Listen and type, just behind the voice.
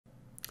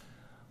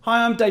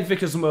Hi, I'm Dave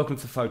Vickers and welcome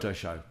to the Photo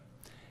Show.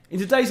 In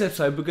today's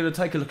episode we're going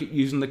to take a look at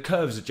using the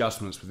curves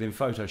adjustments within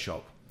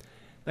Photoshop.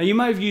 Now you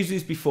may have used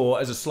these before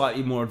as a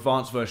slightly more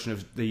advanced version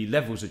of the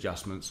levels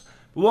adjustments,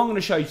 but what I'm going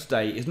to show you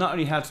today is not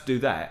only how to do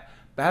that,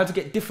 but how to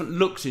get different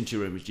looks into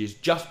your images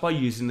just by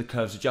using the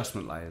curves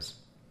adjustment layers.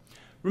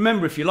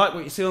 Remember, if you like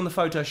what you see on the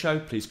Photo Show,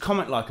 please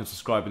comment, like and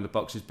subscribe in the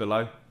boxes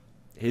below.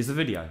 Here's the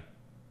video.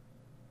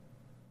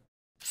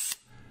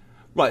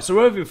 Right, so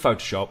we're over in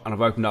Photoshop and I've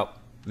opened up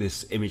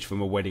this image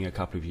from a wedding a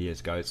couple of years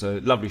ago. It's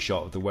a lovely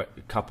shot of the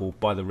couple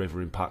by the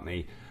river in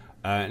Putney,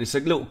 and it's a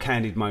little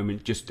candid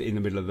moment just in the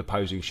middle of the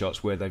posing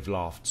shots where they've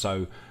laughed.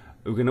 So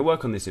we're going to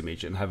work on this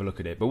image and have a look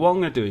at it, but what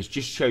I'm going to do is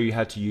just show you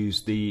how to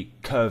use the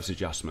curves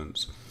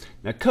adjustments.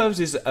 Now curves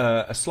is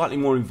a slightly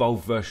more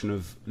involved version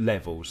of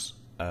levels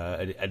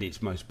at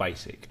its most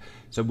basic,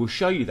 so we'll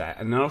show you that,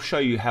 and then I'll show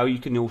you how you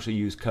can also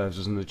use curves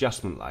as an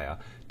adjustment layer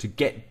to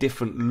get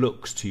different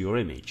looks to your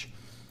image.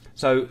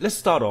 So let's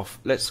start off,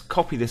 let's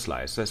copy this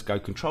layer. So let's go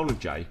Control and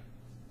J.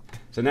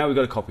 So now we've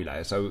got a copy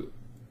layer. So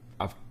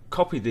I've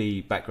copied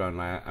the background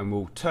layer and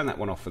we'll turn that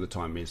one off for the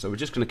time being. So we're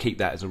just going to keep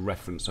that as a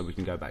reference so we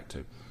can go back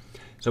to.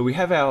 So we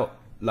have our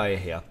layer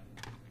here.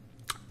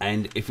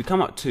 And if we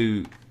come up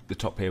to the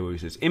top here where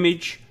it says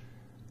Image,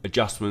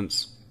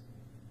 Adjustments,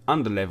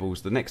 under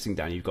Levels, the next thing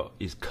down you've got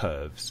is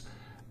Curves.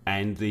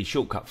 And the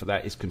shortcut for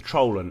that is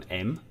Control and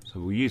M.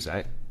 So we'll use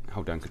that.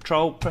 Hold down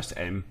Control, press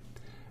M.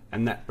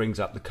 And that brings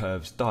up the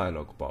curves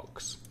dialog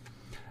box.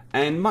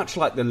 And much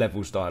like the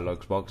levels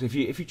dialog box, if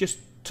you just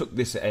took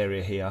this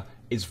area here,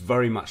 it's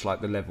very much like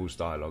the levels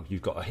dialog.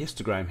 You've got a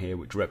histogram here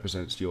which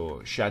represents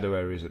your shadow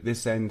areas at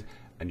this end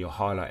and your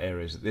highlight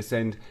areas at this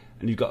end,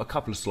 and you've got a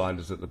couple of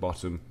sliders at the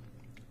bottom.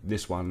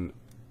 This one,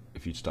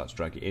 if you start to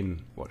drag it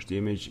in, watch the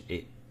image,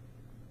 it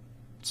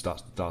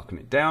starts to darken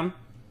it down.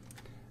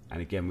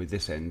 And again with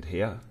this end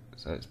here,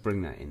 so let's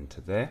bring that into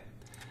there.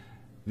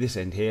 This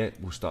end here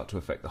will start to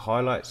affect the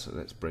highlights, so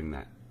let's bring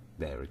that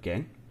there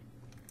again.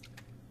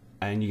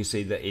 And you can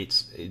see that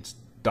it's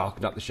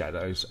darkened up the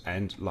shadows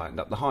and lightened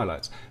up the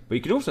highlights. But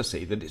you can also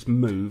see that it's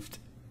moved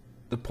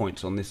the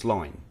points on this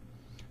line.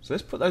 So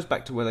let's put those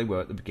back to where they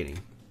were at the beginning.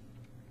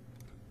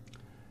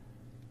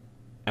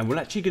 And we're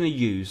actually going to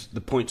use the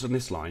points on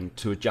this line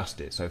to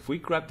adjust it. So if we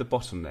grab the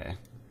bottom there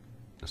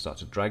and start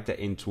to drag that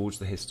in towards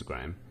the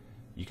histogram,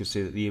 you can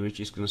see that the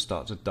image is going to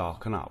start to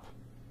darken up.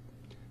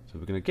 So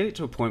we're going to get it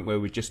to a point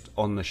where we're just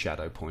on the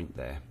shadow point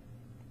there.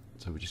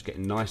 So we're just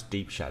getting nice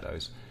deep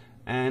shadows.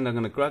 And I'm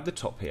going to grab the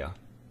top here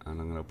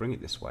and I'm going to bring it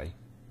this way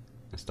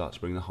and start to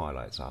bring the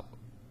highlights up.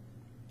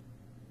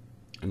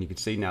 And you can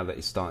see now that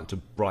it's starting to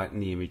brighten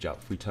the image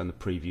up. If we turn the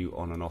preview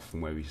on and off from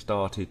where we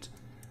started,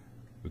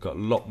 we've got a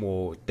lot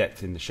more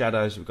depth in the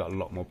shadows, we've got a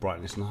lot more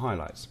brightness in the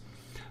highlights.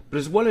 But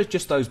as well as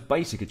just those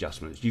basic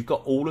adjustments, you've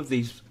got all of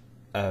these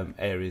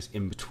areas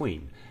in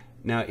between.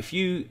 Now if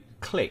you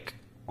click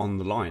on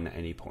the line at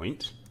any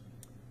point,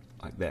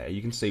 like there,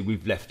 you can see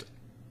we've left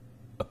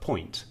a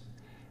point,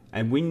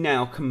 and we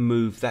now can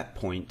move that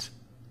point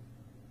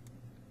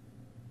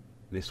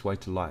this way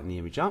to lighten the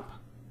image up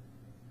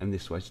and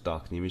this way to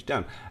darken the image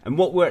down. And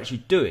what we're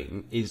actually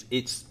doing is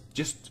it's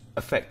just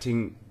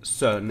affecting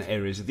certain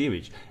areas of the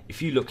image.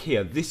 If you look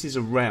here, this is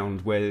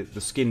around where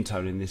the skin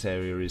tone in this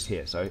area is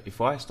here. So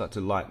if I start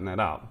to lighten that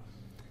up,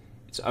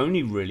 it's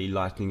only really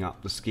lightening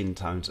up the skin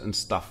tones and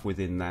stuff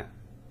within that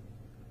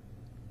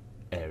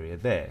area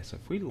there. So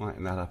if we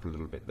lighten that up a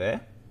little bit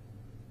there,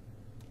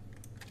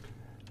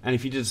 and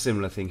if you did a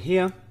similar thing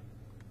here,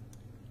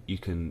 you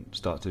can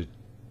start to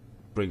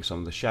bring some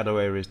of the shadow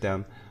areas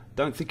down.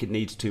 Don't think it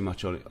needs too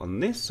much on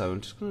this, so I'm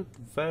just going to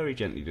very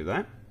gently do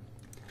that.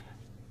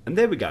 And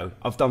there we go.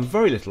 I've done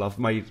very little. I've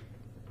made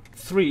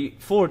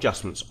 4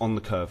 adjustments on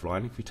the curve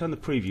line. If we turn the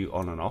preview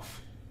on and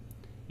off,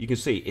 you can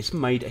see it's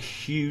made a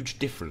huge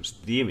difference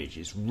to the image.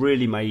 It's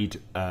really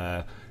made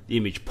the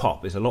image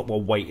pop. There's a lot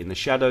more weight in the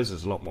shadows,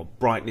 there's a lot more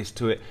brightness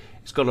to it,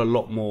 it's got a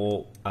lot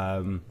more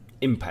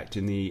impact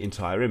in the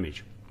entire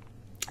image.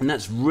 And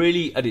that's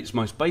really, at its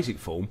most basic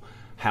form,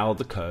 how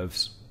the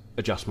curves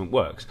adjustment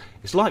works.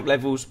 It's like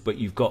levels, but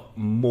you've got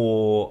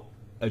more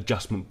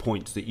adjustment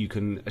points that you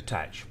can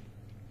attach.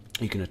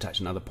 You can attach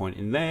another point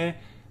in there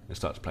and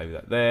start to play with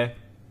that there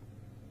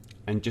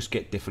and just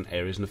get different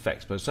areas and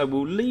effects. But so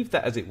we'll leave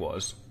that as it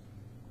was,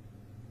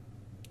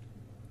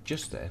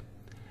 just there.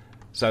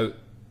 So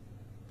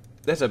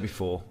there's our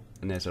before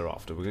and there's our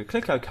after. We're going to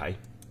click OK,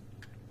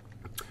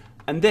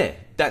 and there,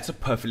 that's a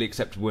perfectly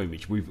acceptable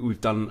image. We've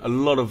done a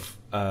lot of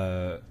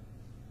brought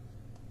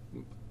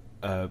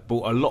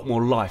a lot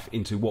more life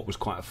into what was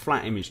quite a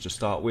flat image to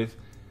start with,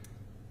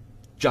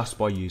 just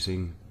by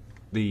using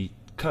the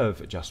curve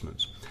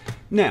adjustments.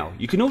 Now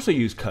you can also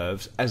use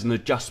curves as an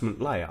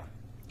adjustment layer.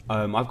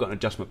 I've got an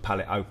adjustment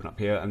palette open up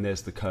here, and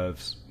there's the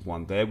curves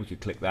one there. We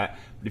could click that,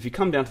 but if you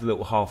come down to the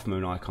little half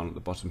moon icon at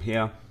the bottom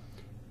here,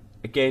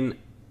 again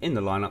in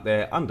the line up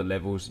there under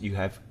levels you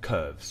have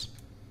curves.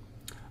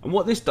 And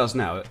what this does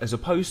now, as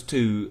opposed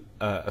to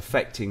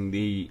affecting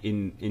the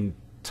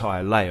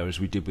entire layer as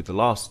we did with the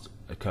last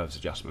a curves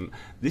adjustment.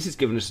 This is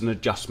giving us an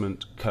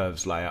adjustment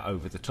curves layer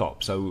over the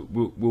top. So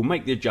we'll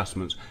make the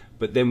adjustments,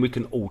 but then we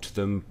can alter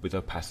them with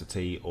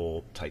opacity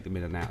or take them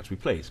in and out as we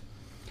please.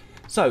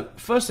 So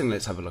first thing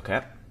let's have a look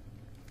at.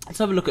 Let's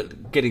have a look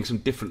at getting some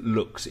different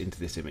looks into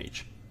this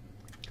image.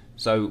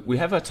 So we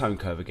have our tone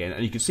curve again,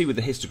 and you can see with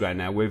the histogram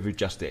now, we've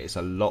adjusted it, it's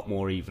a lot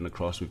more even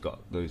across. We've got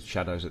those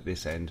shadows at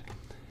this end,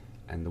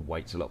 and the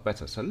weight's a lot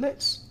better. So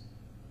let's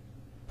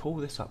pull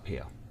this up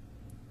here.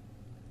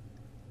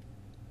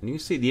 And you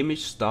can see the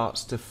image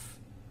starts to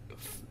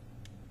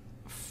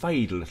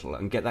fade a little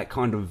and get that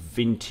kind of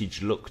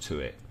vintage look to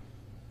it.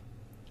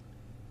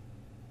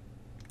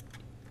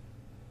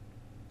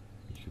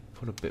 You can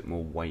put a bit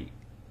more weight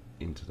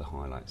into the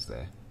highlights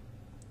there.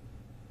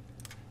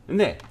 And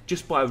there,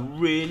 just by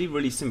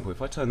really simple,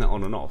 if I turn that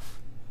on and off,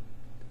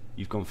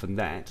 you've gone from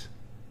that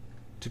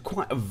to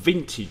quite a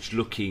vintage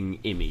looking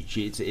image.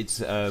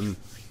 It's a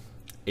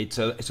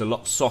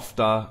lot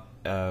softer,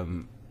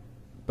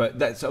 but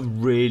that's a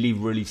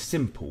really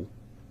simple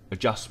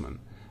adjustment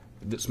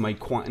that's made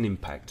quite an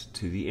impact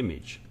to the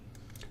image.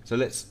 So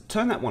let's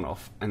turn that one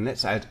off and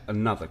let's add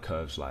another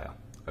curves layer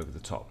over the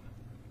top.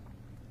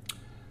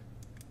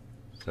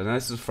 So now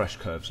this is a fresh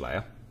curves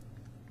layer.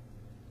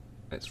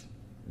 Let's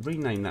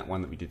rename that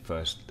one that we did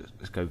first.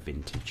 Let's go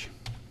vintage.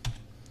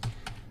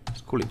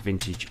 Let's call it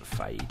vintage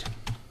fade.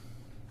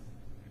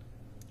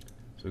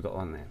 So we've got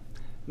one there.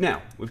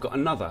 Now we've got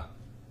another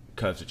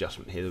curves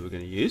adjustment here that we're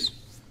going to use,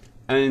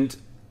 and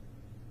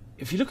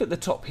if you look at the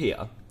top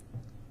here,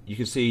 you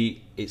can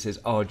see it says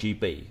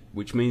RGB,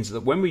 which means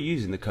that when we're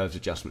using the curves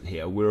adjustment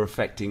here, we're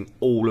affecting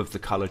all of the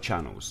color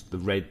channels, the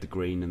red, the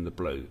green and the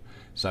blue.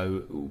 So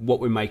what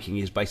we're making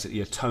is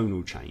basically a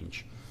tonal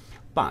change.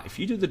 But if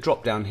you do the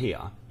drop down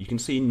here, you can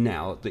see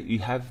now that you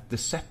have the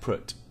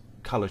separate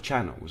color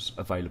channels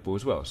available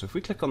as well. So if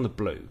we click on the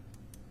blue,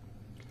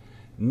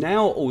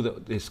 now all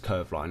that this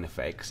curve line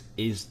affects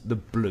is the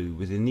blue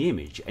within the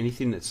image,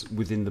 anything that's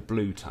within the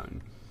blue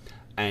tone.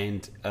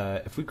 And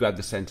if we grab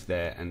the center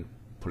there and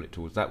pull it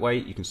towards that way,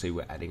 you can see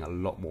we're adding a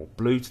lot more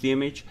blue to the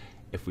image.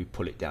 If we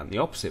pull it down the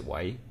opposite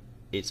way,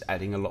 it's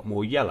adding a lot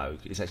more yellow.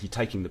 It's actually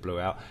taking the blue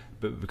out,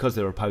 but because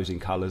they're opposing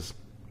colors,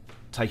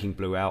 taking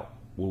blue out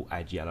will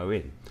add yellow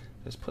in.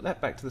 Let's put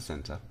that back to the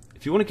center.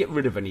 If you want to get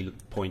rid of any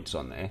points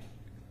on there,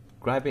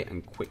 grab it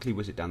and quickly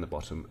whiz it down the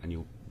bottom and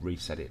you'll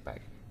reset it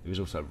back. There is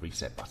also a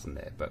reset button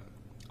there, but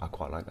I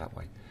quite like that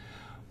way.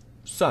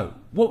 So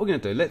what we're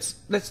going to do,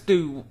 let's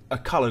do a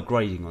color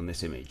grading on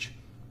this image.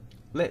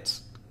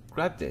 Let's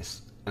grab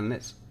this and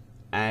let's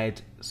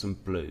add some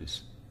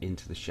blues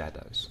into the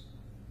shadows.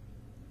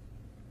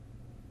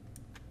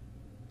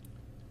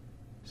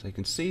 So you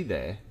can see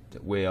there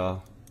that we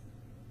are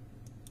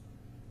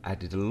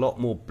added a lot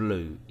more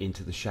blue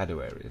into the shadow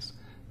areas.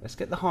 Let's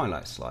get the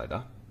highlight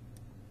slider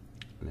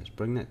and let's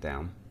bring that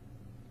down,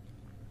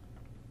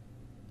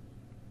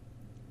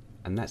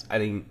 and that's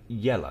adding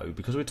yellow.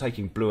 Because we're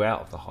taking blue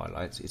out of the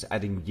highlights, it's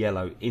adding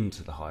yellow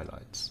into the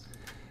highlights.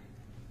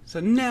 So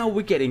now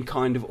we're getting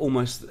kind of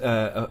almost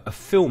a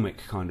filmic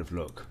kind of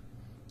look.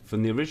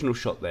 From the original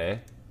shot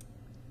there,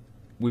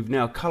 we've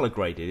now color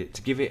graded it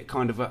to give it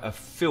kind of a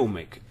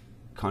filmic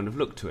kind of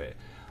look to it.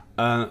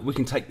 We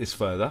can take this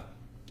further.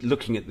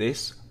 Looking at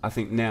this, I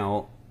think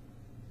now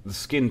the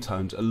skin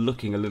tones are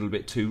looking a little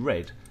bit too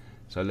red.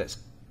 So let's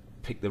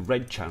pick the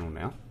red channel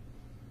now,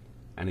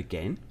 and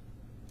again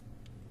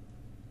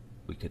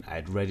we can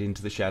add red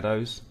into the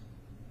shadows,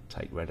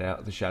 take red out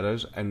of the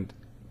shadows, and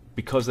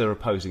because they're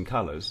opposing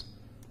colors,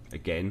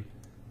 again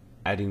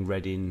adding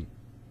red in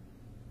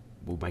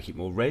will make it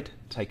more red,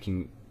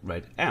 taking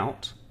red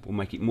out will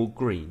make it more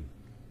green.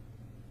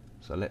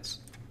 So let's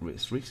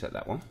reset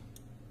that one.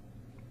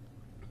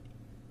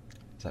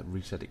 Does that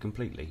reset it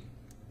completely?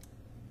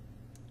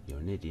 You're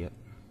an idiot.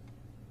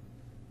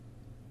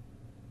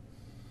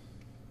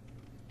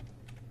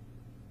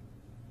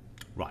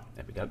 Right,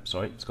 there we go.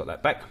 Sorry, it's got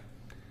that back.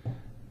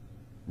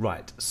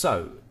 Right,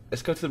 so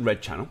let's go to the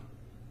red channel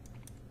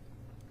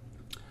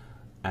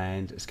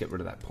and let's get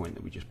rid of that point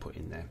that we just put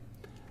in there.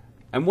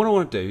 And what I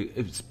want to do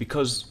is,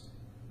 because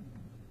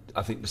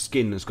I think the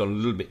skin has gone a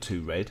little bit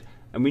too red,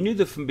 and we knew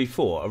that from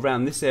before,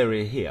 around this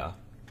area here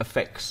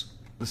affects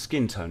the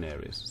skin tone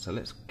areas. So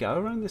let's go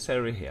around this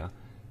area here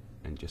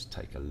and just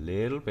take a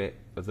little bit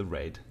of the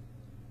red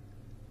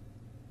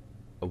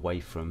away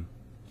from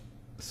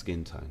the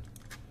skin tone.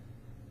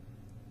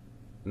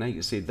 Now you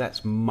can see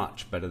that's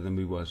much better than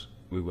we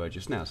were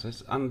just now. So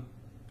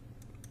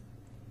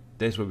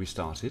there's where we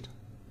started,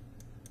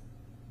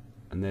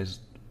 and there's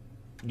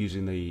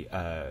using the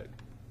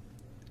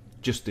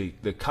just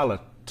the color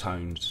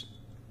tones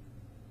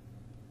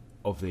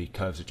of the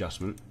curves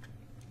adjustment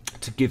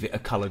to give it a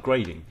color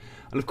grading.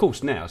 And of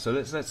course now, so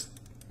let's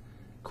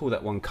call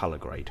that one color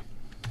grade.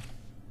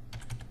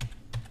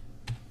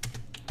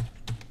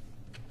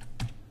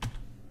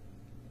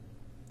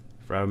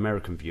 For our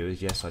American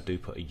viewers, yes, I do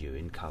put a U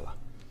in color.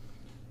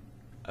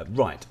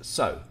 Right,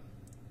 so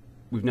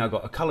we've now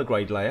got a color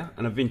grade layer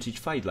and a vintage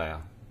fade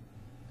layer,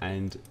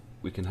 and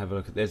we can have a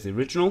look at, there's the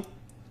original,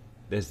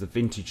 there's the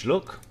vintage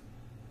look,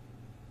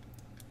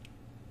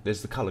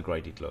 there's the colour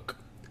graded look.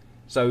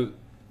 So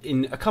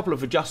in a couple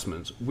of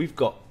adjustments, we've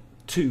got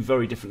two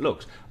very different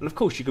looks. And of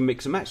course you can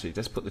mix and match these.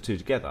 Let's put the two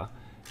together.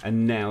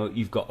 And now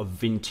you've got a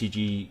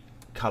vintagey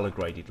colour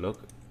graded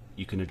look.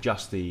 You can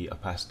adjust the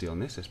opacity on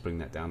this. Let's bring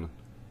that down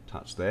a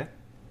touch there.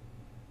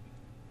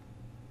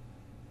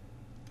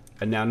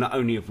 And now not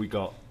only have we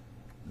got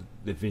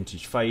the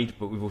vintage fade,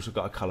 but we've also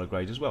got a colour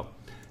grade as well.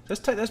 So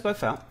let's take those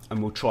both out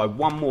and we'll try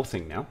one more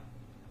thing now.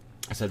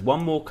 I said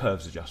one more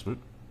curves adjustment.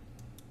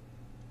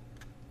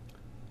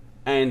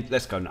 And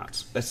let's go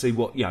nuts. Let's see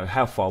what,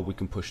 how far we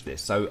can push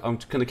this. So I'm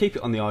going to keep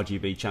it on the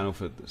RGB channel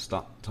for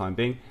the time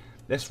being.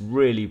 Let's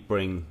really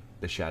bring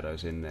the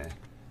shadows in there.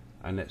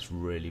 And let's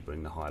really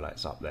bring the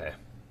highlights up there.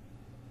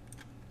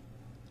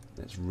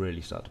 Let's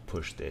really start to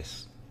push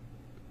this.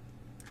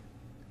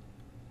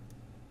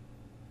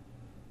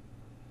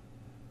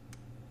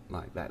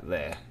 Like that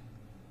there.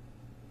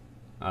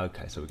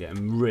 Okay, so we're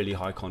getting really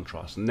high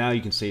contrast. And now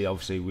you can see,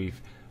 obviously,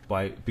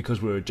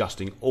 because we're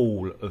adjusting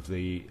all of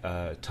the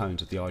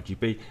tones of the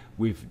RGB,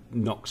 we've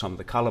knocked some of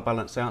the color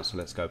balance out. So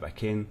let's go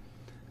back in.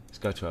 Let's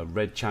go to our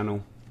red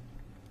channel.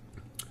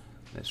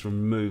 Let's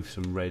remove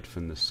some red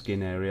from the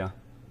skin area.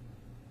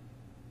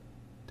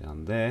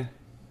 Down there.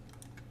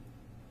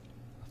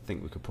 I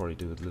think we could probably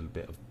do a little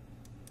bit of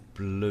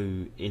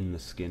blue in the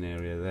skin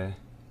area there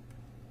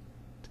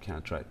to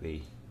counteract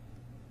the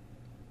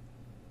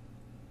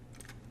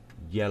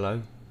yellow.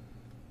 A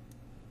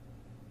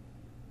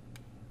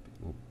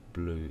bit more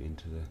blue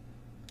into the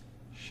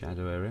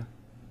shadow area.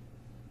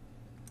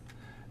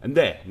 And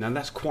there, now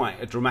that's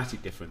quite a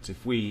dramatic difference.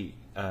 If we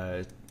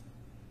go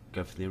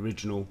from the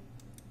original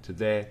to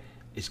there,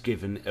 it's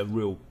given a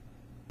real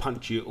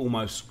punchy,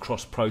 almost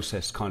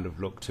cross-process kind of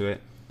look to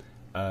it.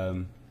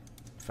 In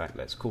fact,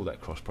 let's call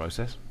that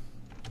cross-process.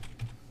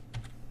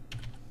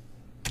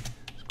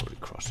 Let's call it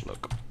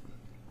cross-look.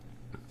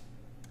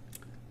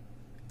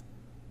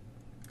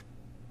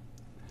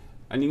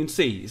 And you can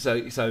see,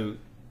 so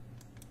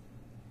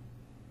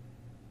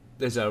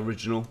there's our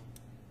original,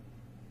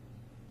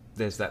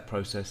 there's that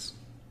process.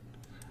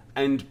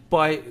 And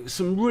by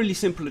some really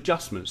simple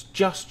adjustments,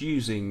 just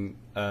using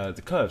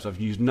the curves, I've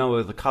used no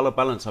other color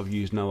balance, I've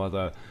used no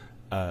other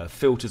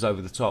filters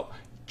over the top,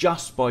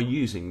 just by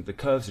using the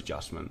curves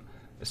adjustment.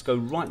 Let's go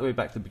right the way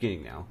back to the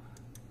beginning now.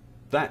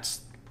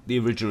 That's the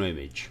original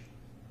image.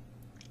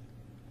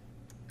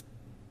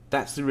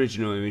 That's the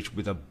original image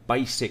with a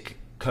basic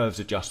curves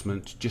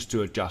adjustment just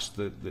to adjust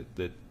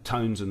the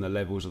tones and the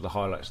levels of the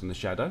highlights and the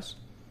shadows.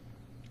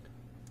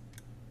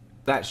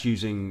 That's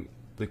using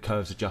the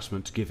curves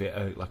adjustment to give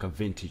it like a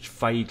vintage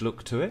fade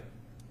look to it.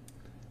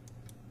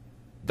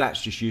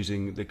 That's just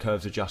using the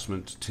curves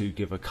adjustment to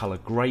give a color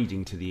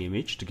grading to the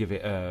image, to give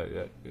it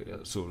a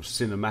sort of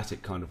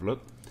cinematic kind of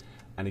look.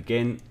 And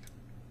again,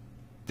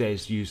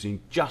 there's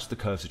using just the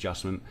curves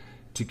adjustment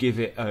to give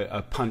it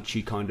a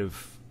punchy kind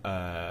of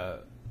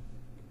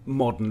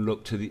modern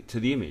look to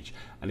the image.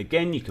 And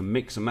again, you can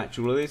mix and match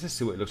all of this. Let's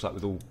see what it looks like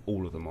with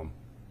all of them on.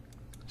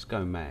 Let's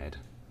go mad.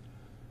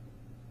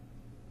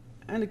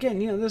 And again,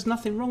 there's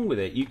nothing wrong with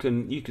it. You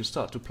can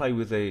start to play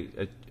with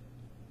the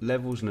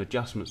levels and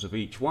adjustments of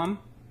each one.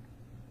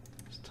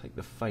 Let's take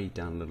the fade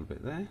down a little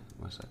bit there.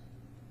 What's that?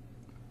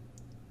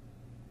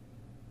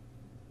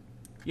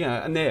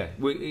 Yeah, and there,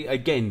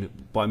 again,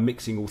 by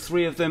mixing all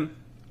three of them,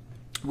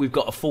 we've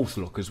got a fourth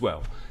look as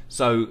well.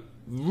 So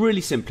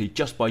really simply,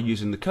 just by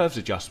using the curves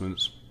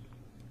adjustments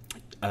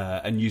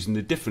and using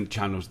the different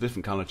channels,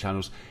 different color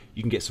channels,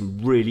 you can get some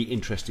really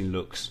interesting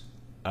looks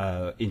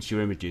into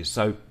your images.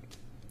 So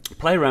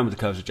play around with the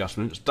curves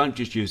adjustments. Don't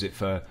just use it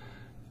for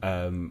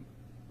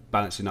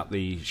balancing up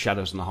the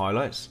shadows and the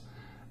highlights,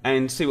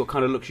 and see what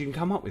kind of looks you can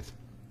come up with.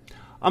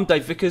 I'm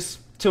Dave Vickers.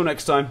 Till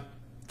next time,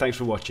 thanks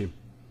for watching.